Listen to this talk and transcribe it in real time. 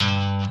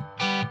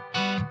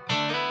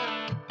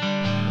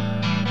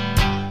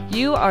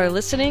You are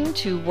listening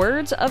to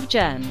Words of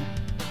Jen,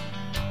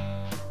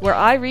 where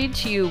I read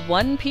to you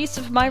one piece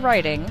of my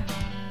writing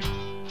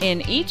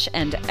in each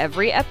and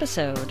every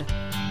episode.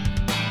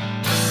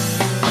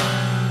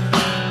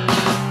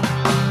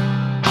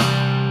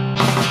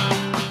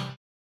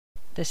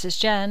 This is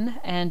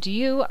Jen, and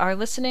you are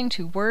listening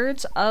to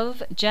Words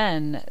of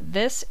Jen.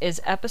 This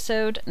is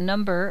episode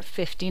number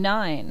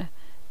 59.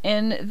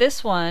 In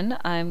this one,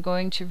 I'm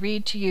going to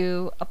read to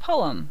you a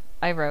poem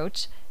I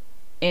wrote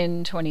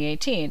in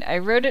 2018. I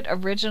wrote it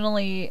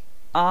originally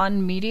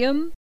on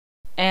Medium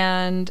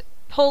and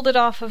pulled it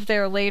off of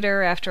there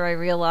later after I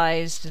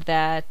realized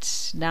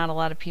that not a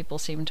lot of people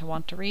seem to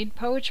want to read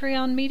poetry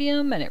on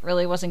Medium, and it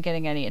really wasn't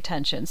getting any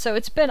attention. So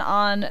it's been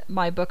on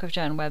my Book of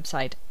Jen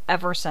website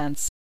ever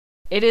since.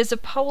 It is a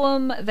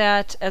poem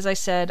that, as I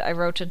said, I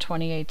wrote in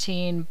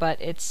 2018, but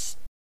it's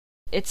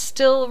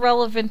still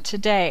relevant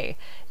today.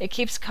 It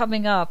keeps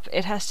coming up.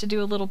 It has to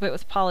do a little bit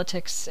with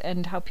politics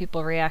and how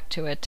people react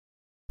to it.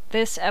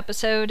 This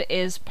episode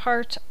is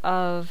part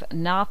of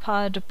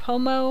Napad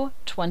Pomo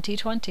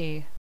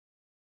 2020.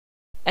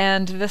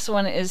 And this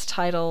one is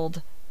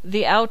titled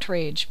The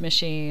Outrage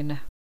Machine.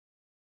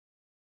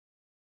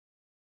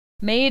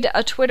 Made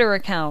a Twitter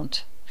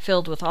account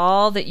filled with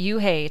all that you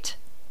hate,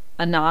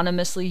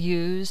 anonymously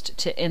used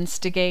to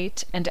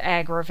instigate and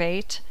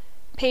aggravate.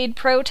 Paid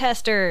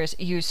protesters,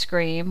 you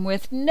scream,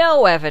 with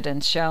no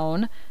evidence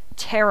shown,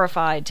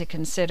 terrified to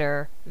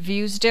consider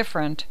views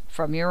different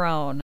from your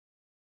own.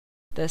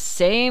 The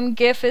same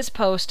GIF is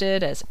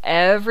posted as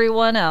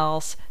everyone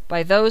else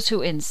by those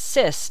who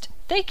insist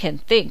they can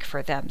think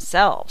for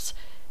themselves.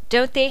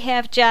 Don't they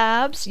have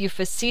jobs? You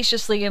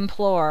facetiously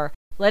implore,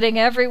 letting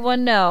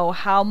everyone know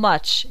how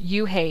much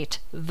you hate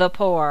the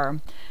poor.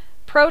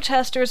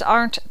 Protesters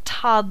aren't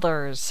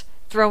toddlers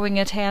throwing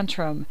a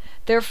tantrum.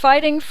 They're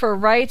fighting for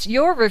rights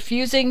you're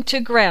refusing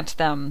to grant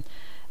them.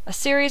 A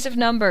series of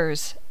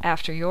numbers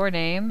after your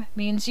name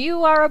means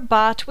you are a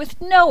bot with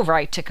no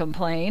right to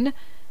complain.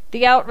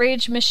 The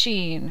outrage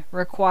machine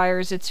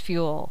requires its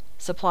fuel,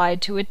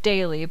 supplied to it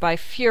daily by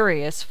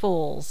furious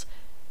fools.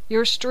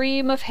 Your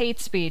stream of hate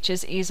speech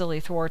is easily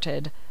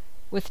thwarted,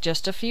 with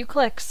just a few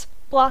clicks,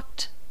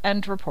 blocked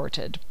and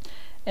reported.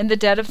 In the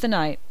dead of the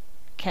night,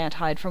 can't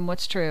hide from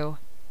what's true.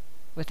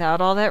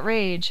 Without all that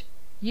rage,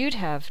 you'd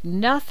have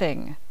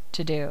nothing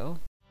to do.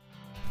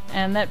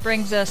 And that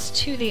brings us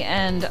to the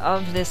end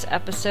of this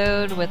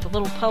episode with a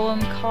little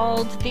poem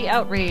called The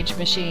Outrage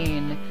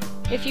Machine.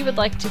 If you would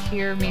like to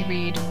hear me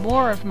read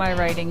more of my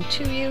writing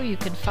to you, you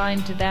can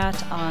find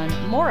that on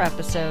more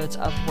episodes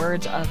of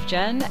Words of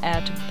Jen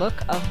at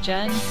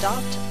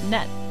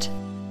bookofjen.net.